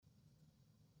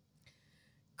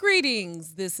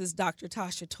Greetings. This is Dr.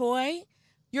 Tasha Toy,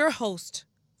 your host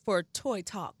for Toy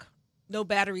Talk. No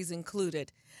batteries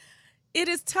included. It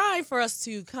is time for us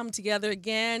to come together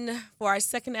again for our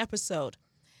second episode.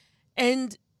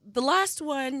 And the last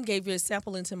one gave you a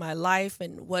sample into my life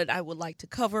and what I would like to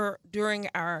cover during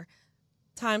our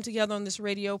time together on this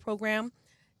radio program.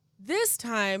 This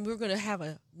time, we're going to have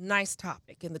a nice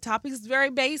topic, and the topic is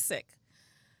very basic.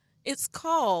 It's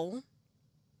called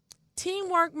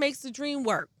Teamwork Makes the Dream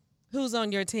Work. Who's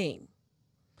on your team?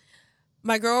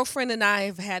 My girlfriend and I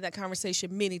have had that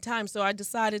conversation many times, so I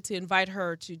decided to invite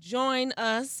her to join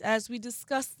us as we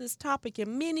discuss this topic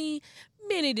in many,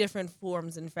 many different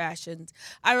forms and fashions.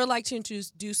 I would like to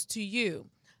introduce to you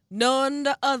none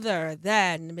other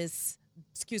than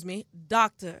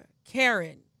Dr.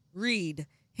 Karen Reed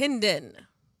Hendon.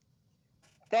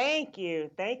 Thank you.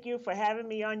 Thank you for having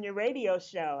me on your radio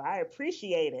show. I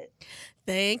appreciate it.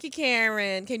 Thank you,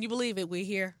 Karen. Can you believe it? We're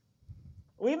here.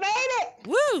 We made it.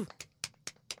 Woo!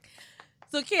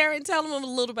 So, Karen, tell them a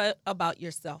little bit about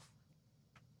yourself.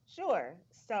 Sure.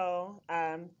 So,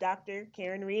 Dr.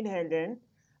 Karen Reed Hendon.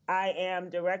 I am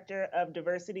Director of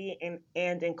Diversity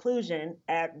and Inclusion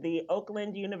at the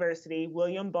Oakland University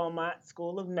William Beaumont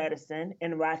School of Medicine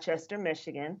in Rochester,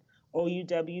 Michigan,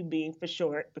 OUWB for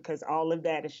short, because all of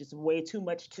that is just way too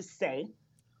much to say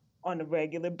on a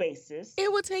regular basis.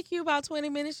 It will take you about 20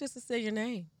 minutes just to say your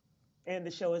name. And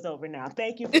the show is over now.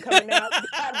 Thank you for coming out.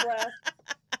 God bless.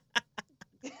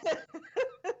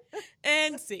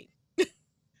 And see.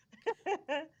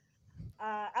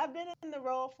 I've been in the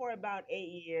role for about 8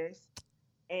 years.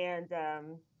 And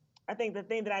I think the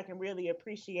thing that I can really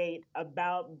appreciate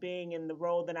about being in the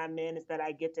role that I'm in is that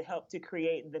I get to help to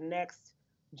create the next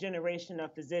generation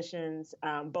of physicians,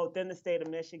 both in the state of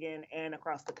Michigan and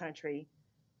across the country,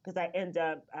 because I end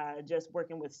up just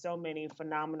working with so many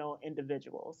phenomenal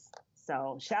individuals.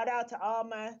 So shout out to all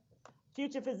my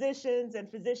future physicians and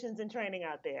physicians in training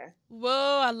out there.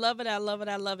 Whoa, I love it. I love it.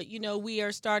 I love it. You know, we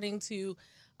are starting to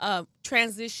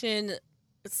transition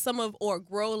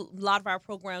grow a lot of our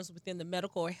programs within the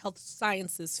medical or health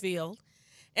sciences field.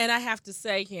 And I have to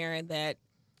say, Karen, that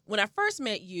when I first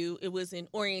met you, it was in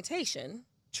orientation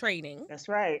training. That's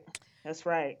right. That's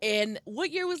right. And what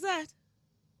year was that?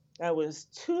 That was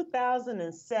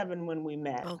 2007 when we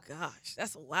met. Oh, gosh.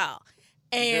 That's a while.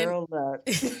 And girl luck.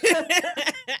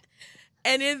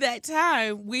 And in that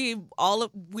time, we've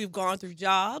gone through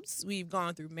jobs, we've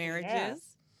gone through marriages,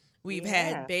 we've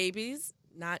had babies.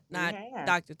 Not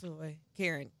Dr. Toy.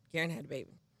 Karen had a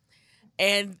baby,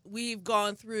 and we've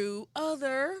gone through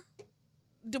other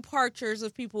departures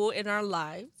of people in our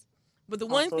lives. But the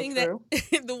one thing that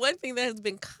has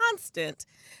been constant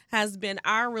has been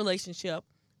our relationship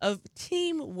of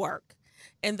teamwork.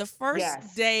 And the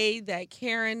first day that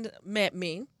Karen met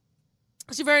me,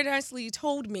 she very nicely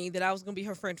told me that I was going to be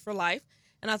her friend for life,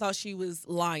 and I thought she was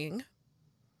lying.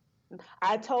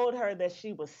 I told her that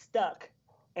she was stuck,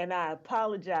 and I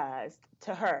apologized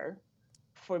to her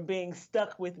for being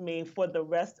stuck with me for the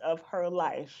rest of her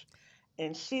life.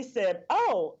 And she said,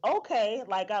 oh, okay,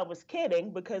 like I was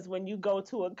kidding, because when you go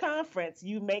to a conference,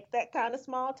 you make that kind of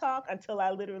small talk, until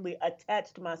I literally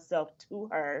attached myself to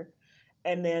her.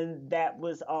 And then that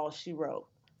was all she wrote.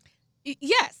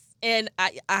 Yes. And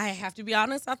I have to be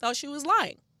honest, I thought she was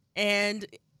lying. And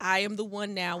I am the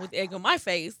one now with egg on my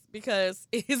face, because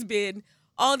it has been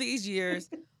all these years,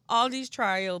 all these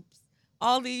trials,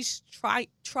 all these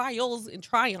trials and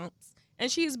triumphs.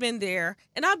 And she's been there.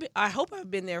 And I hope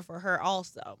I've been there for her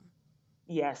also.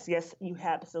 Yes, you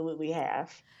absolutely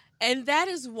have. And that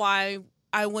is why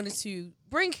I wanted to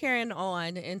bring Karen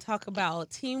on and talk about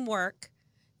teamwork,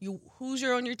 who's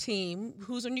on your team,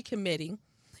 who's on your committee.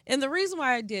 And the reason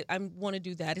why I want to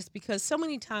do that is because so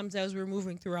many times as we're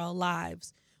moving through our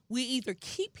lives, we either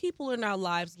keep people in our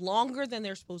lives longer than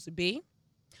they're supposed to be.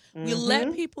 Mm-hmm. We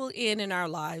let people in our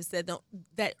lives that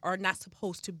are not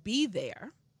supposed to be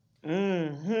there.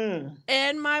 Mm-hmm.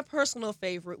 And my personal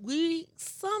favorite, we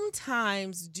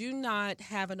sometimes do not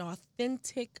have an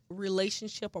authentic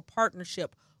relationship or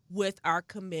partnership with our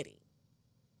committee.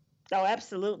 Oh,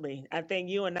 absolutely. I think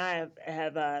you and I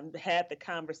have had the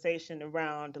conversation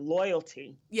around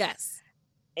loyalty. Yes.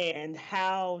 And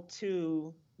how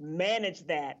to manage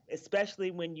that,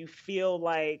 especially when you feel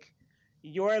like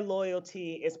your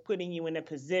loyalty is putting you in a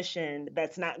position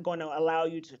that's not going to allow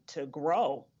you to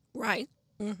grow. Right.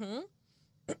 Mm-hmm.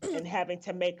 And having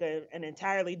to make an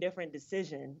entirely different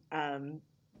decision.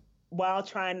 While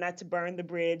trying not to burn the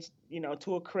bridge,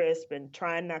 to a crisp, and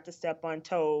trying not to step on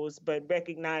toes, but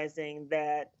recognizing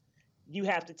that you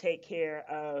have to take care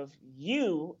of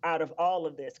you out of all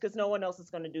of this, because no one else is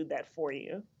going to do that for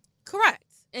you. Correct.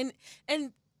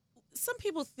 And some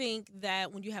people think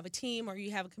that when you have a team or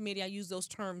you have a committee, I use those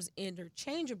terms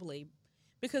interchangeably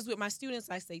because with my students,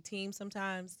 I say team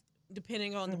sometimes,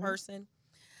 depending on the Mm-hmm. person.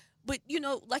 But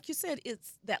like you said,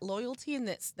 it's that loyalty and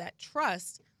that's that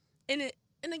trust, and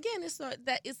again, it's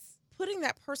that it's putting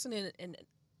that person in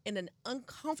an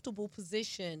uncomfortable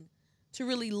position to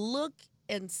really look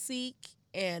and seek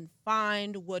and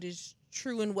find what is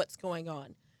true and what's going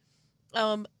on.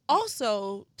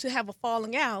 Also, to have a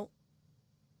falling out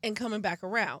and coming back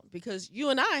around because you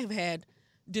and I have had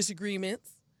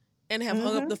disagreements and have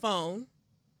hung up Mm-hmm. the phone,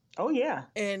 Oh yeah.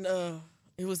 and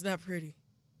it was not pretty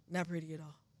at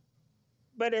all.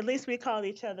 But at least we called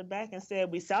each other back and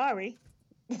said we sorry.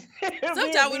 We at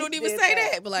Sometimes we don't least even did say that.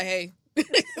 that, but like, hey,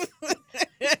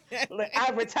 Like,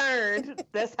 I returned.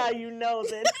 That's how you know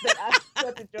that I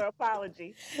accepted your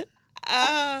apology.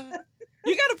 uh,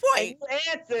 you got a And point.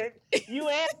 you answered. You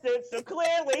answered. So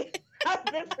clearly, I've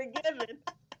been forgiven.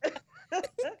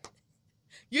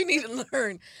 You need to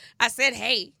learn. I said,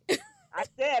 hey, I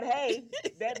said, "Hey,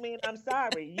 that means I'm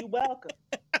sorry. You welcome."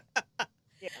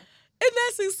 Yeah. and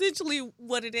that's essentially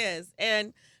what it is.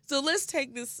 And so let's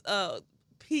take this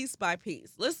piece by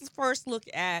piece. Let's first look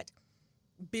at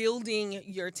building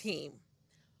your team.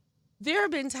 There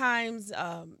have been times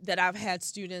that I've had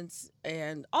students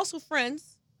and also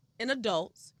friends and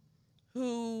adults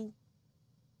who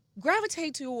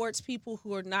gravitate towards people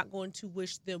who are not going to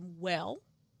wish them well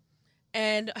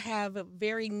and have a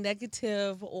very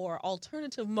negative or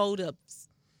alternative motives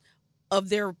of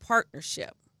their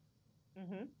partnership.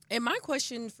 Mm-hmm. And my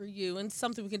question for you, and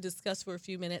something we can discuss for a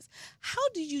few minutes, how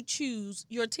do you choose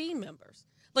your team members?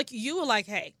 Like you were like,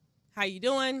 hey, how you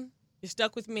doing? You're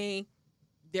stuck with me.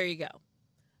 There you go.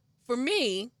 For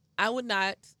me, I would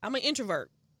not. I'm an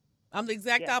introvert. I'm the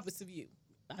exact Yes. opposite of you.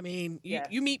 I mean, Yes.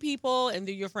 you meet people and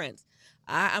they're your friends.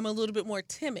 I'm a little bit more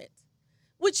timid,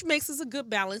 which makes us a good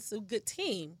balance, a good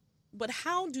team. But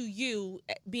how do you,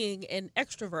 being an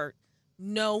extrovert,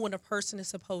 know when a person is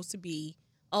supposed to be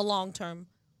a long term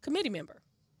committee member?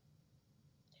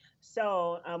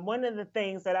 So, one of the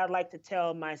things that I'd like to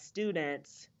tell my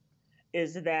students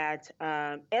is that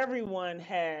everyone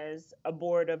has a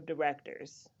board of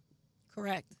directors.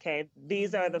 Correct. Okay.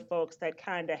 These are the Hmm. folks that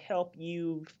kind of help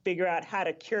you figure out how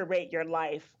to curate your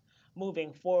life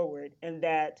moving forward. And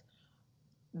that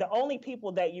the only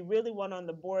people that you really want on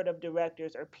the board of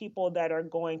directors are people that are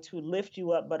going to lift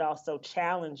you up, but also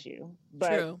challenge you. But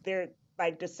True. they're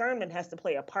like discernment has to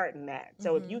play a part in that.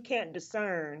 So if you Hmm. can't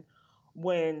discern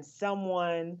when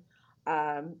someone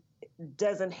um,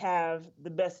 doesn't have the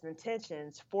best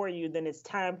intentions for you, then it's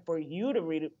time for you to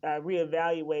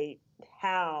reevaluate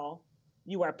how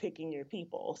you are picking your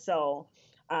people. So,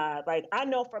 like, I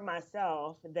know for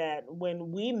myself that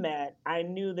when we met, I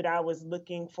knew that I was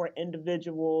looking for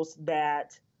individuals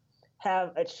that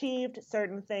have achieved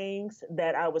certain things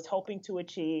that I was hoping to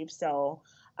achieve. So,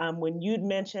 when you'd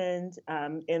mentioned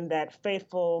in that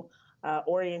faithful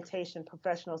Orientation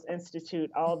Professionals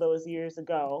Institute all those years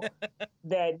ago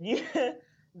that you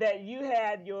that you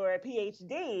had your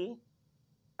PhD,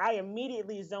 I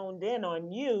immediately zoned in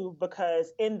on you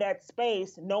because in that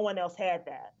space, no one else had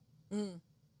that. Mm,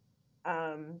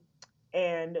 Um,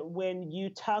 and when you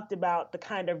talked about the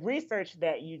kind of research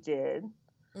that you did,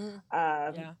 mm,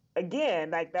 yeah.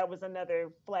 again, like that was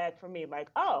another flag for me. Like,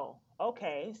 oh,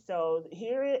 okay, so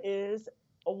here is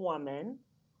a woman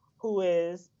who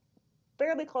is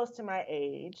fairly close to my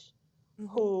age, Hmm.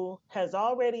 who has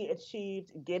already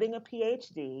achieved getting a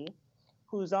PhD,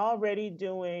 who's already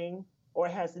doing or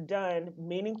has done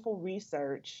meaningful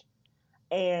research,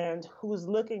 and who's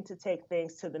looking to take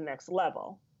things to the next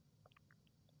level.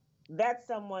 That's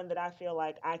someone that I feel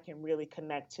like I can really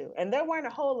connect to. And there weren't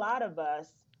a whole lot of us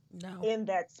No. in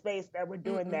that space that were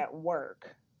doing Mm-mm. that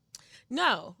work.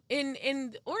 No.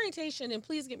 In orientation, and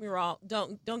please get me wrong.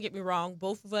 Don't get me wrong.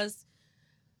 Both of us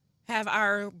have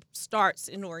our starts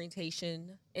in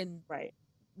orientation, and Right.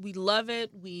 we love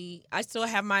it. I still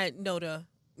have my NOTA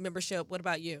membership. What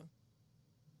about you?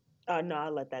 No,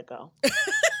 I'll let that go.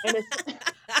 And it's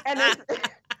and it's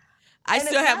I and it's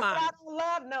still have not that I mine. don't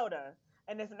love Noda.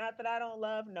 And it's not that I don't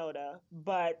love Noda,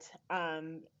 but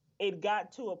it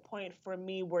got to a point for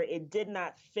me where it did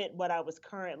not fit what I was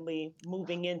currently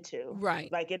moving into. Right.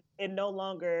 Like it no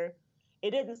longer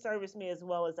it didn't service me as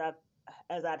well as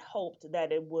I'd hoped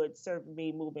that it would serve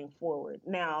me moving forward.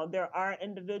 Now, there are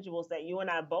individuals that you and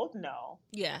I both know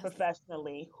Yes.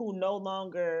 professionally who no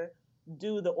longer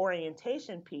do the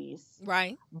orientation piece,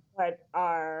 Right. but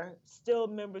are still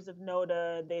members of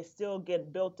NODA. They still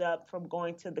get built up from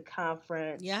going to the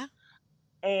conference. Yeah.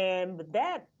 And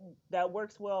that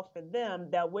works well for them.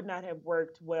 That would not have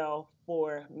worked well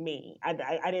for me. I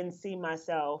didn't see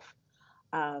myself.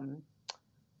 Um,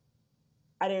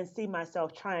 I didn't see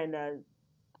myself trying to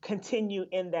continue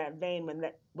in that vein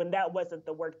when that wasn't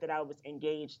the work that I was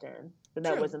engaged in. When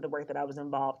that True. wasn't the work that I was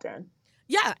involved in.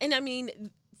 Yeah, and I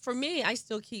mean, for me, I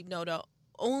still keep note of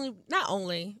not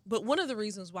only, but one of the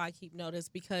reasons why I keep note is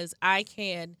because I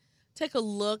can take a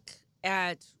look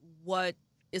at what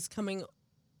is coming,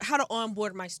 how to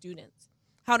onboard my students,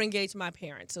 how to engage my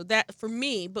parents. So that for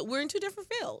me, but we're in two different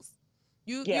fields.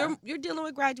 Yeah. You're dealing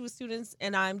with graduate students,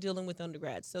 and I'm dealing with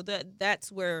undergrads. So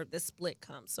that's where the split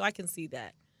comes. So I can see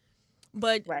that.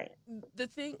 But Right. the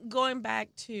thing going back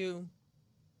to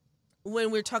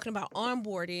when we're talking about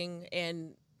onboarding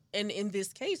and in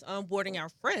this case onboarding our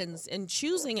friends and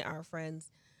choosing our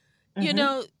friends, you Mm-hmm.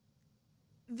 know,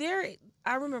 there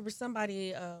I remember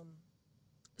somebody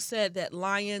said that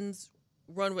lions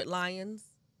run with lions.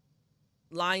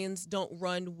 Lions don't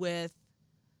run with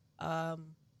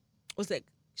what's that,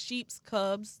 sheep's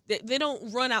cubs. They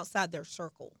don't run outside their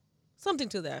circle. Something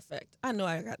to that effect. I know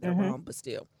I got that Mm-hmm. wrong, but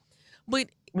still. But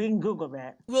We can Google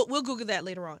that. we'll Google that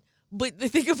later on. But the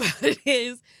thing about it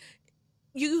is,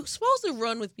 you're supposed to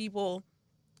run with people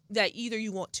that either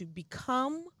you want to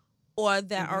become or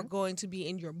that are Mm-hmm. going to be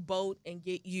in your boat and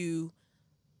get you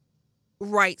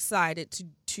right sided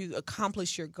to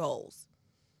accomplish your goals.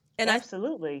 And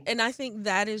Absolutely. I think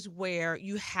that is where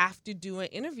you have to do an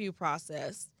interview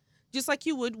process, just like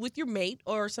you would with your mate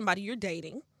or somebody you're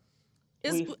dating.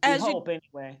 Is We as you hope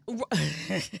anyway.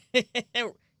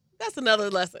 That's another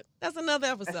lesson. That's another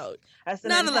episode. That's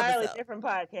an Another entirely episode. different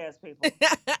podcast, people.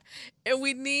 And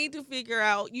we need to figure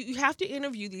out, you have to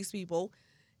interview these people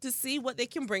to see what they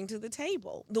can bring to the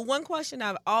table. The one question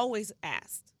I've always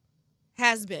asked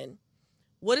has been,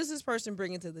 what is this person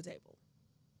bringing to the table?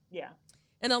 Yeah.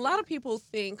 And a lot of people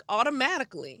think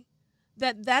automatically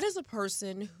that that is a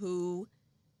person who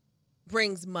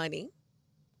brings money,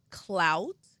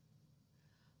 clout,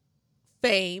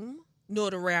 fame,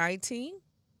 notoriety,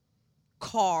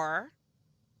 car,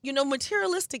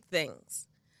 materialistic things.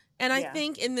 And I Yeah.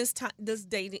 think in this time,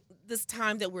 this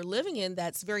time that we're living in,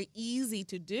 that's very easy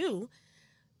to do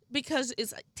because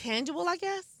it's tangible, I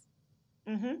guess.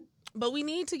 Mm-hmm. But we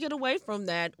need to get away from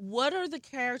that. What are the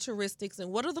characteristics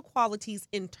and what are the qualities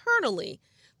internally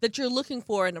that you're looking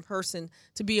for in a person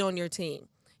to be on your team?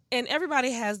 And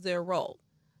everybody has their role.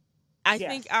 I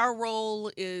think Yes. our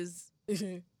role is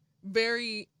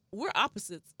we're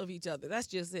opposites of each other. That's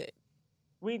just it.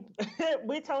 We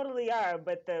we totally are,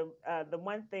 but the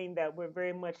one thing that we're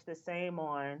very much the same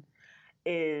on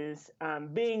is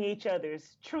being each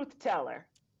other's truth teller,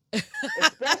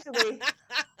 especially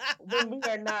when we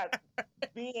are not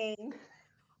being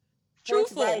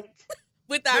Truthful forthright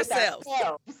with with ourselves.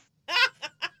 ourselves.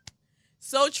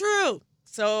 So true.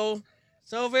 So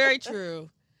very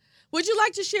true. Would you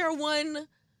like to share one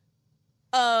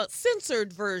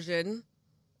censored version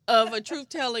of a truth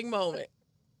telling moment?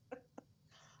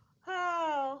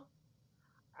 Oh,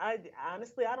 I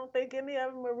honestly I don't think any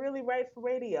of them are really right for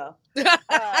radio.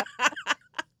 Uh,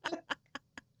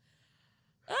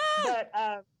 but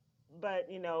uh, but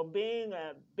being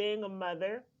a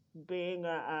mother, being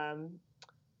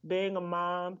being a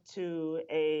mom to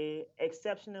a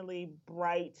exceptionally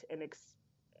bright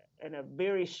and a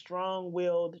very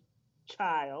strong-willed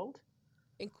child,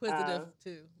 Inquisitive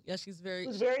too. Yeah, she's very.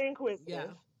 who's very Yeah.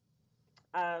 inquisitive,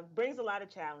 brings a lot of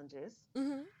challenges.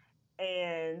 Hmm.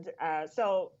 And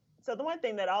so the one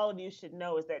thing that all of you should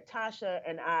know is that Tasha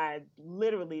and I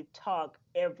literally talk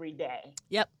every day.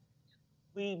 Yep.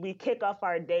 We kick off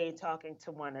our day talking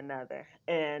to one another,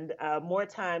 and more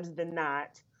times than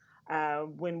not,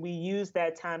 when we use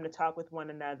that time to talk with one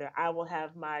another, I will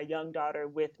have my young daughter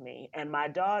with me, and my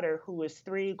daughter, who is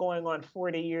 3 going on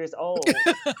 40 years old,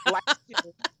 likes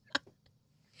to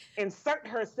insert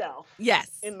herself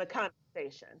Yes. in the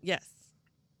conversation, Yes.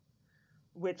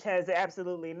 which has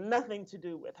absolutely nothing to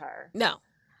do with her. No.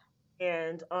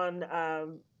 And on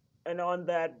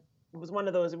that, it was one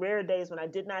of those rare days when I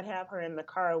did not have her in the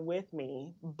car with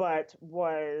me, but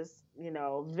was,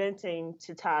 venting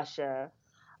to Tasha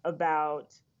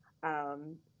about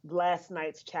last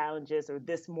night's challenges or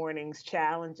this morning's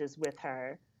challenges with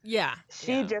her. Yeah.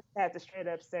 She Yeah. just had to straight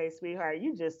up say, "Sweetheart,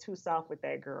 you just too soft with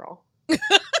that girl."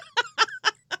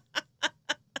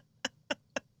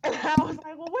 And I was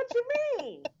like, "Well, what you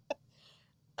mean?"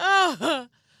 Oh.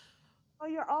 "Oh,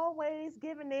 you're always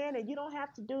giving in and you don't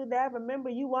have to do that. Remember,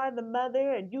 you are the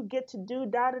mother and you get to do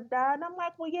da da da." And I'm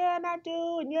like, "Well, yeah, and I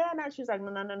do. And yeah, and I." She's like,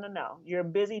 "No, no, no, no, no. You're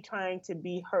busy trying to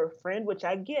be her friend," which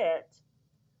I get.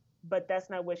 but that's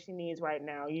not what she needs right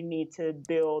now. You need to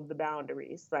build the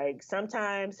boundaries. Like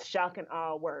sometimes shock and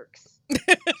awe works.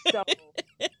 So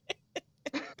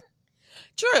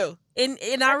True. And I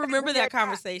let that remember be your that guide.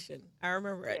 conversation. I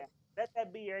remember it. Yeah, let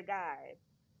that be your guide.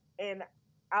 And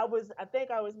I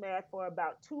think I was mad for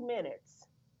about 2 minutes.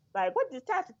 Like, what does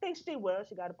Tasha think she will?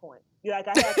 She got a point. Like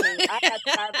I had to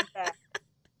dial it back.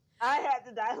 I had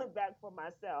to dial it back for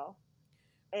myself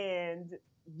and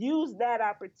use that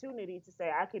opportunity to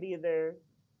say I could either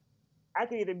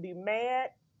be mad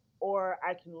or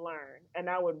I can learn. And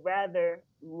I would rather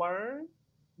learn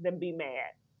than be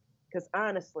mad. Because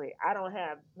honestly, I don't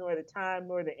have nor the time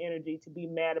nor the energy to be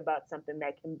mad about something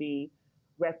that can be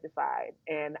rectified.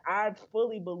 And I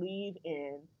fully believe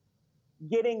in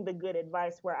getting the good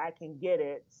advice where I can get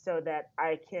it so that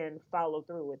I can follow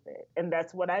through with it. And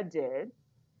that's what I did.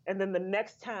 And then the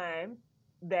next time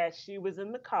that she was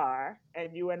in the car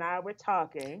and you and I were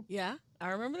talking, Yeah,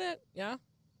 I remember that. Yeah.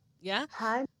 Yeah.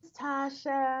 hi, Miss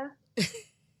Tasha.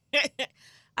 I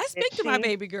And speak to my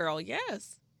baby girl.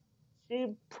 Yes.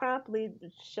 she promptly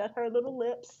shut her little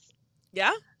lips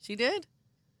Yeah, she did.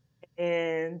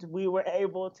 and we were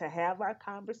able to have our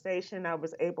conversation. I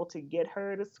was able to get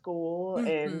her to school Hmm.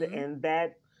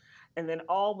 and then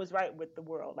all was right with the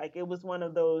world. Like it was one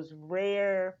of those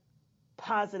rare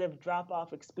positive drop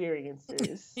off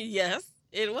experiences. Yes,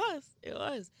 it was. It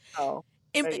was. Oh,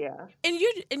 And, yeah.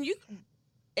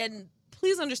 and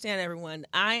please understand, everyone,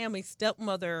 I am a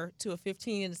stepmother to a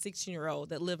 15 and a 16-year-old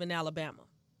that live in Alabama.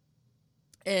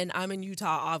 And I'm in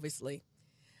Utah, obviously.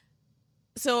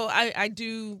 So I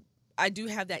do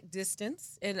have that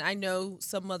distance, and I know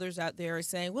some mothers out there are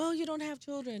saying, "Well, you don't have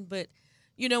children," but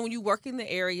when you work in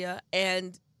the area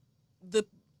and the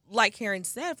like Karen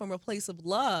said, from a place of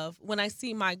love, when I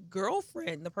see my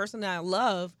girlfriend, the person that I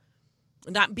love,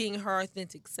 not being her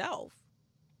authentic self,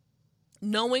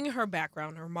 knowing her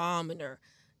background, her mom,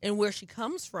 and where she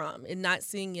comes from, and not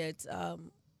seeing it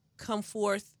come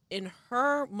forth in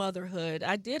her motherhood,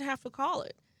 I did have to call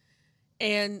it.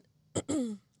 And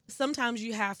sometimes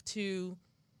you have to,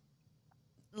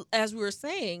 as we were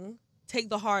saying, take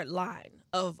the hard line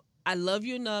of I love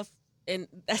you enough, and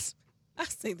that's I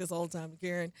say this all the time,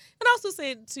 Karen, and I also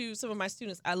say it to some of my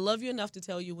students. I love you enough to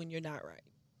tell you when you're not right.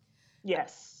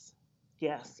 Yes.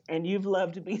 Yes. And you've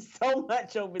loved me so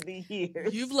much over the You've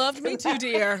years. loved me too,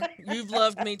 dear. You've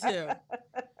loved me too.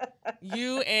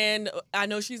 You and I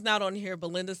know she's not on here,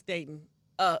 Belinda Staten,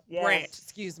 Branch. Yes.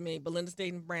 Excuse me, Belinda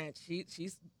Staten Branch.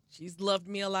 She's loved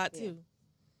me a lot Yeah. too.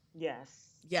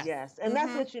 Yes. Yes. Yes. And that's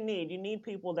Mm-hmm. what you need. You need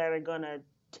people that are going to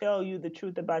tell you the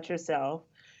truth about yourself,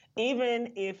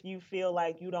 even if you feel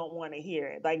like you don't want to hear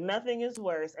it. Like nothing is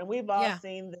worse. And we've all Yeah.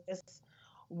 seen this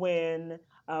when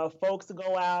folks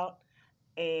go out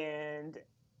and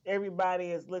everybody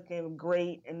is looking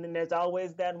great. And then there's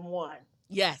always that one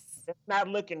Yes. that's not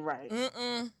looking right.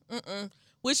 Mm-mm. Mm-mm.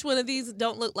 Which one of these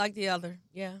don't look like the other?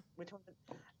 Yeah. Which one?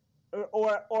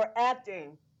 Or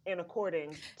acting in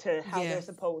according to how they're Yes.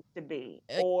 supposed to be,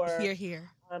 or Here, here.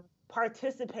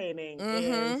 participating in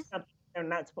Mm-hmm. something they're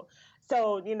not supposed.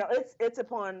 So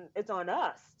it's on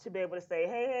us to be able to say,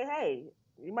 hey,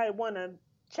 you might want to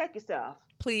check yourself,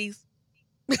 Please.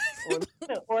 or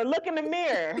or look in the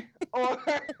mirror, or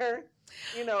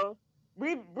you know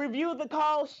review the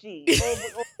call sheet,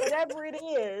 or whatever it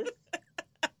is.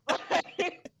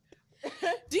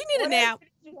 Do you need a Whatever nap? it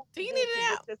is you have Do to you do need to a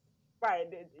get nap? this right.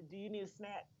 Do you need a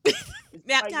snack? Is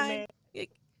Nap like your time? man?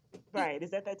 Right.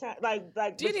 Is that time? Do you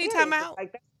But need time seriously, out?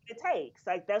 like that's what it takes.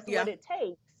 Like that's what Yeah. it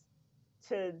takes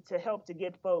to help to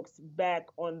get folks back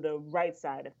on the right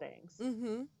side of things.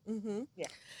 Mm-hmm. Mm-hmm. Yeah.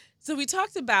 So we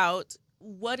talked about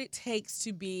what it takes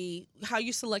to be, how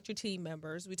you select your team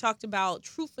members. We talked about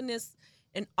truthfulness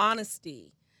and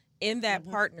honesty in that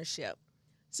Hmm. partnership.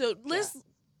 So Yeah. let's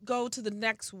go to the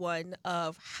next one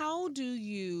of how do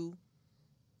you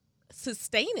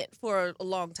sustain it for a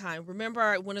long time.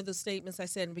 Remember one of the statements I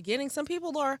said in the beginning, some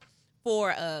people are for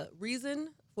a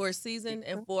reason, for a season,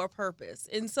 and Mhm. for a purpose.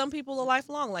 And some people are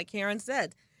lifelong, like Karen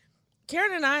said.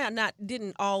 Karen and I are not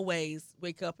didn't always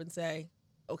wake up and say,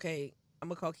 okay, I'm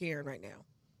gonna call Karen right now.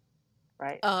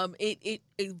 Right. It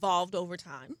evolved over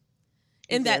time.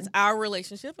 It And that's did. our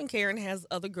relationship. And Karen has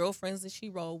other girlfriends that she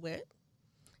roll with.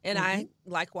 And Hmm. I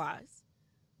likewise.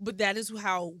 But that is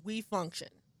how we function.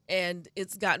 And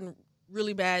it's gotten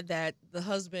really bad that the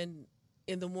husband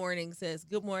in the morning says,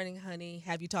 "Good morning, honey.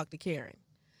 Have you talked to Karen?"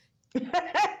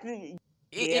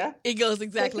 Yeah. It goes Cause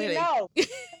exactly he like knows.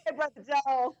 Hey, brother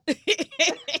Joe.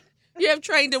 you have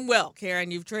trained him well,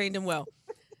 Karen. You've trained him well.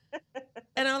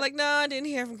 And I'm like, no, I didn't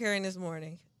hear from Karen this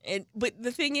morning. But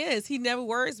the thing is, he never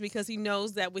worries because he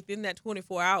knows that within that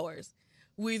 24 hours,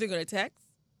 we're either going to text,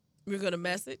 we're going to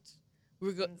message,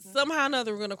 somehow or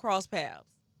another we're going to cross paths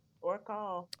Or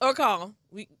call. or call.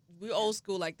 We old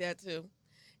school like that too.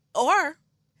 Or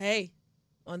hey,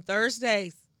 on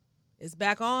Thursdays, it's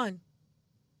back on.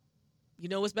 You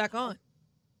know what's back on.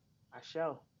 I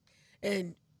show.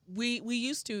 And we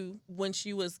used to, when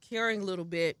she was carrying a little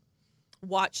bit,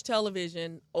 watch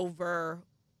television over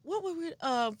what were we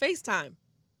FaceTime.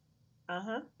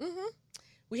 Uh-huh.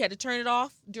 We had to turn it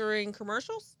off during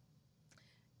commercials.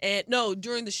 And no,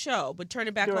 during the show, but turn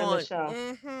it back During on. the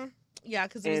show. Yeah,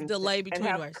 because there was a delay between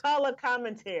and have ours. color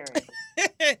commentary.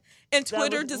 And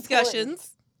Twitter discussions. Important.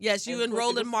 Yes, you and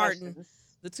Roland Martin,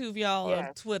 the two of y'all on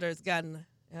Yes. Twitter's gotten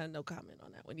no comment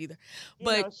on that one either. You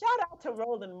But know, shout out to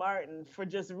Roland Martin for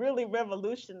just really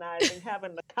revolutionizing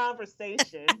having the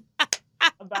conversation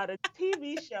about a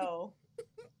TV show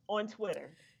on Twitter.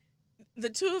 the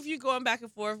two of you going back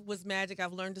and forth was magic.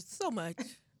 I've learned so much.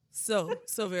 So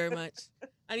very much.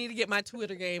 I need to get my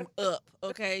Twitter game up,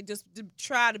 okay? Just to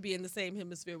try to be in the same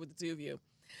hemisphere with the two of you.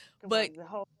 Come But on, the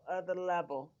whole other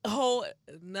level. a whole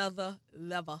another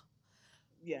level.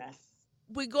 Yes.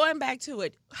 But going back to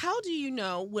it, how do you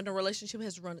know when a relationship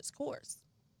has run its course?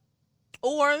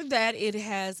 Or that it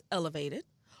has elevated?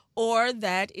 Or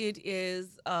that it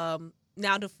is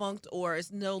now defunct or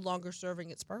is no longer serving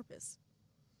its purpose?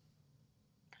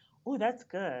 Oh, that's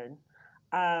good.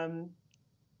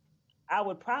 I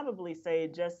would probably say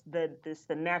just that this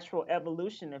the natural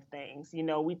evolution of things. You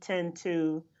know, we tend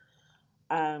to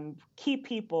keep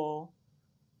people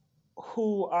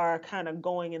who are kind of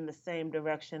going in the same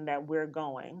direction that we're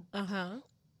going. Uh-huh.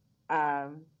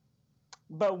 Um,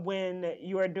 but when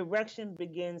your direction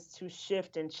begins to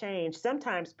shift and change,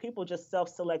 sometimes people just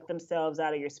self-select themselves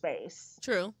out of your space.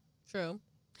 True.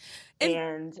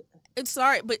 And And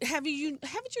sorry, but haven't you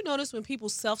noticed when people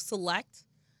self-select,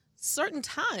 certain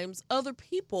times other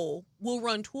people will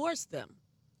run towards them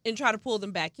and try to pull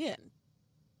them back in?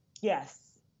 yes.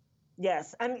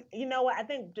 And you know what? I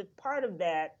think just part of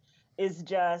that is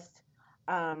just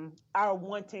our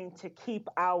wanting to keep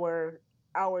our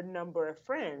number of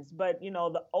friends. But you know,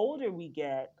 the older we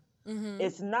get, Mm-hmm.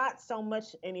 it's not so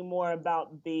much anymore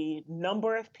about the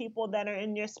number of people that are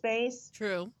in your space,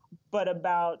 True. but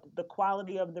about the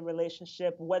quality of the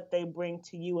relationship, what they bring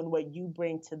to you and what you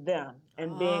bring to them,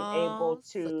 and being able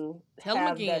to tell 'em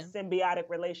have that again. symbiotic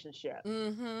relationship.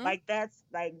 Mm-hmm. Like that's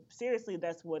like seriously,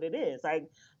 that's what it is. Like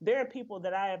there are people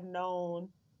that I have known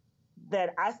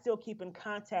that I still keep in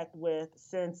contact with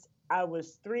since I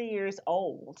was 3 years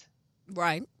old,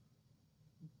 Right.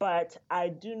 but I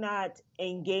do not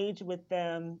engage with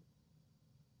them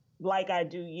like I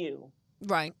do you.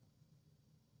 Right.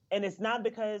 And it's not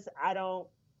because I don't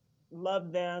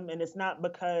love them, and it's not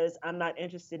because I'm not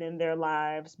interested in their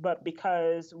lives, but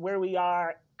because where we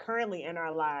are currently in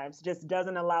our lives just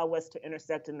doesn't allow us to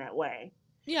intersect in that way.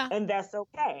 Yeah. And that's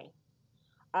okay.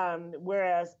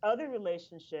 Whereas other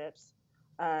relationships,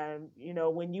 you know,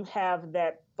 when you have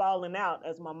that falling out,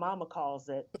 as my mama calls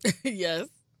it, Yes.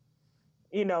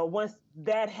 you know, once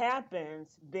that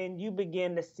happens, then you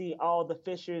begin to see all the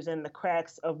fissures and the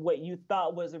cracks of what you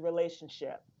thought was a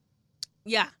relationship.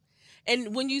 Yeah.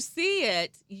 And when you see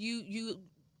it, you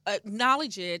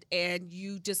acknowledge it and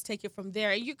you just take it from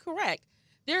there. And you're correct.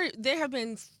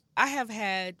 I have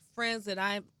had friends that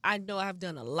I know I've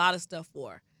done a lot of stuff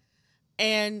for.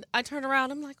 And I turn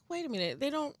around, I'm like, wait a minute, they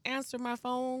don't answer my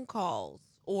phone calls,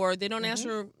 or they don't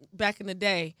answer back in the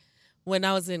day when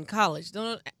I was in college. They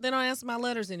don't answer my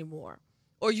letters anymore.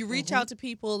 Or you reach out to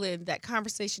people and that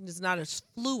conversation is not as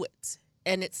fluid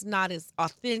and it's not as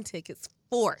authentic, it's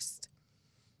forced.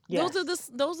 Yes.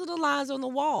 Those are the lines on the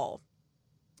wall.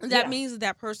 And that Yes. means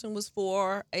that person was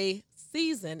for a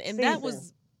season. And that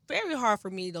was very hard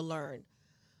for me to learn.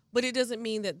 But it doesn't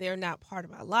mean that they're not part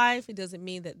of my life. It doesn't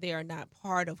mean that they are not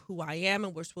part of who I am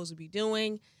and we're supposed to be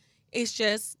doing. It's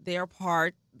just they're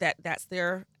part, that's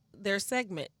their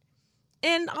segment.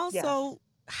 And also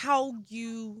how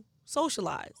you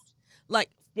socialize. Like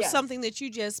something that you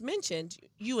just mentioned,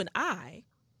 you and I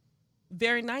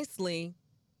very nicely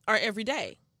are every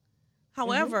day.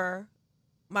 However,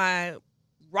 my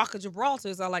Rock of Gibraltar,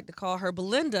 as I like to call her,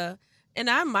 Belinda, and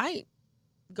I might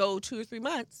go 2 or 3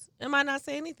 months and might not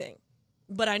say anything.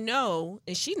 But I know,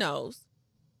 and she knows,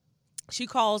 she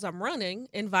calls, I'm running,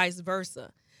 and vice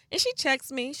versa. And she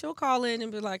checks me. She'll call in and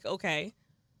be like, okay,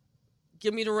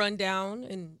 give me the rundown,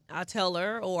 and I'll tell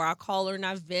her, or I'll call her and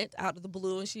I vent out of the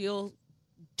blue, and she'll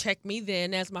check me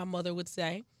then, as my mother would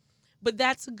say. But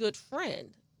that's a good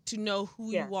friend. to know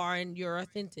who Yes. you are and you're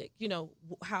authentic.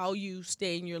 How you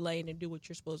stay in your lane and do what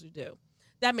you're supposed to do.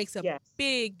 That makes a Yes.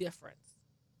 big difference.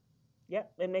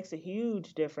 Yep. It makes a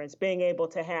huge difference being able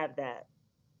to have that.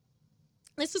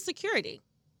 It's a security,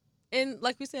 and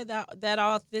like we said, that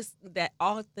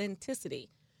authenticity.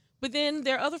 But then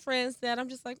there are other friends that I'm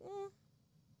just like,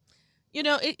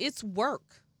 it's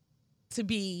work to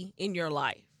be in your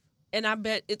life, and I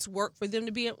bet it's work for them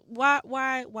to be.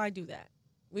 Why do that?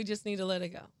 We just need to let it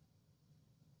go.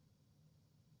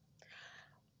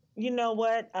 You know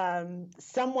what?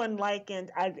 Someone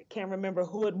likened, I can't remember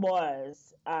who it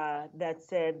was, that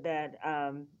said that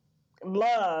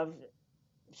love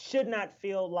should not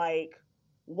feel like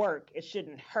work. It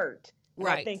shouldn't hurt. And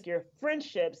I Right. think your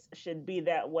friendships should be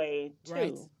that way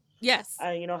Right. too. Yes.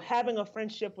 Having a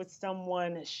friendship with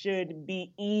someone should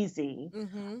be easy.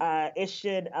 Mm-hmm. It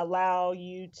should allow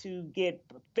you to get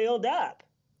filled up.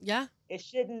 Yeah. It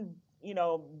shouldn't,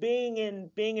 being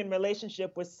in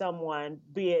relationship with someone,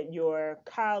 be it your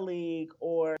colleague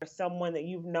or someone that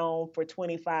you've known for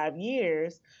 25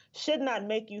 years, should not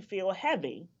make you feel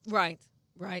heavy. Right.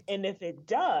 Right. And if it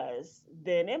does,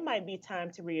 then it might be time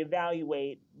to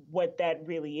reevaluate what that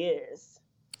really is.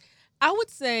 I would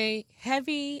say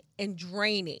heavy and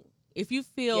draining. If you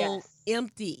feel Yes.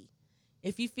 empty,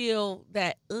 if you feel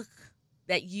that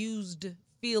that used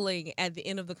feeling at the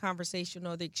end of the conversation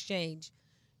or the exchange,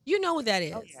 you know what that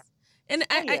is. Oh yeah. And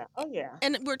Oh yeah. Oh yeah.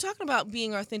 and we're talking about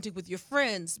being authentic with your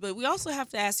friends, but we also have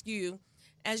to ask you,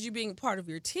 as you being part of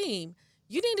your team,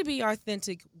 you need to be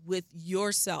authentic with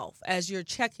yourself as you're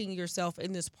checking yourself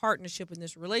in this partnership, in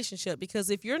this relationship. Because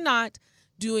if you're not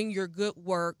doing your good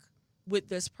work with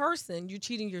this person, you're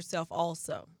cheating yourself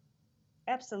also.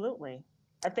 Absolutely.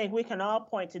 I think we can all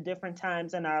point to different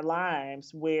times in our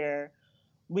lives where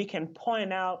we can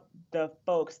point out the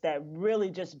folks that really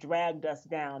just dragged us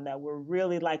down, that were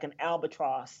really like an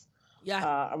albatross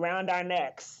Yeah. around our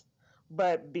necks.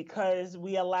 But because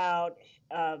we allowed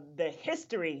the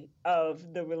history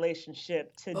of the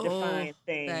relationship to Oh, define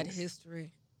that things,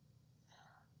 history.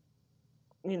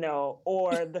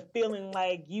 or the feeling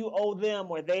like you owe them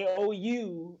or they owe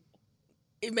you.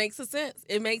 It makes a sense.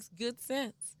 It makes good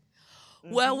sense.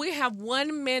 Well, Hmm. we have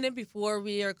 1 minute before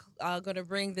we are going to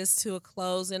bring this to a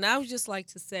close. And I would just like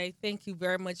to say thank you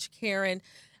very much, Karen.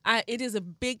 It is a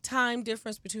big time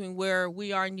difference between where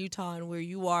we are in Utah and where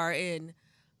you are in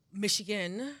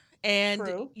Michigan. And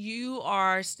True. you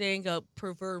are staying up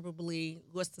proverbially,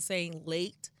 what's the saying,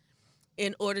 late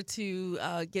in order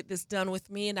to get this done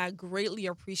with me. And I greatly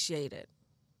appreciate it.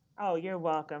 Oh, you're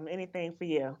welcome. Anything for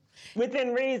you.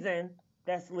 Within reason,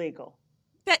 that's legal.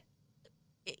 That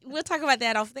We'll talk about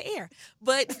that off the air.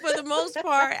 But for the most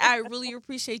part, I really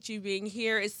appreciate you being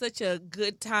here. It's such a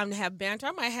good time to have banter.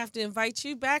 I might have to invite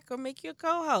you back or make you a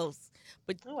co-host.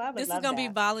 But Oh, I would this is love going to be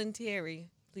that.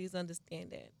 voluntary. Please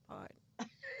understand that part.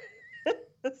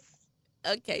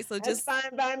 Okay, so That's just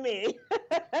fine by me.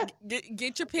 get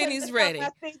your I'm putting pennies this on ready. my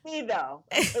CV, though.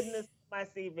 I'm putting this on my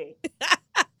CV.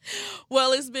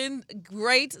 Well, it's been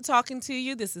great talking to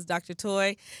you. This is Dr.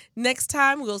 Toy. Next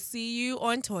time, we'll see you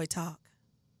on Toy Talk.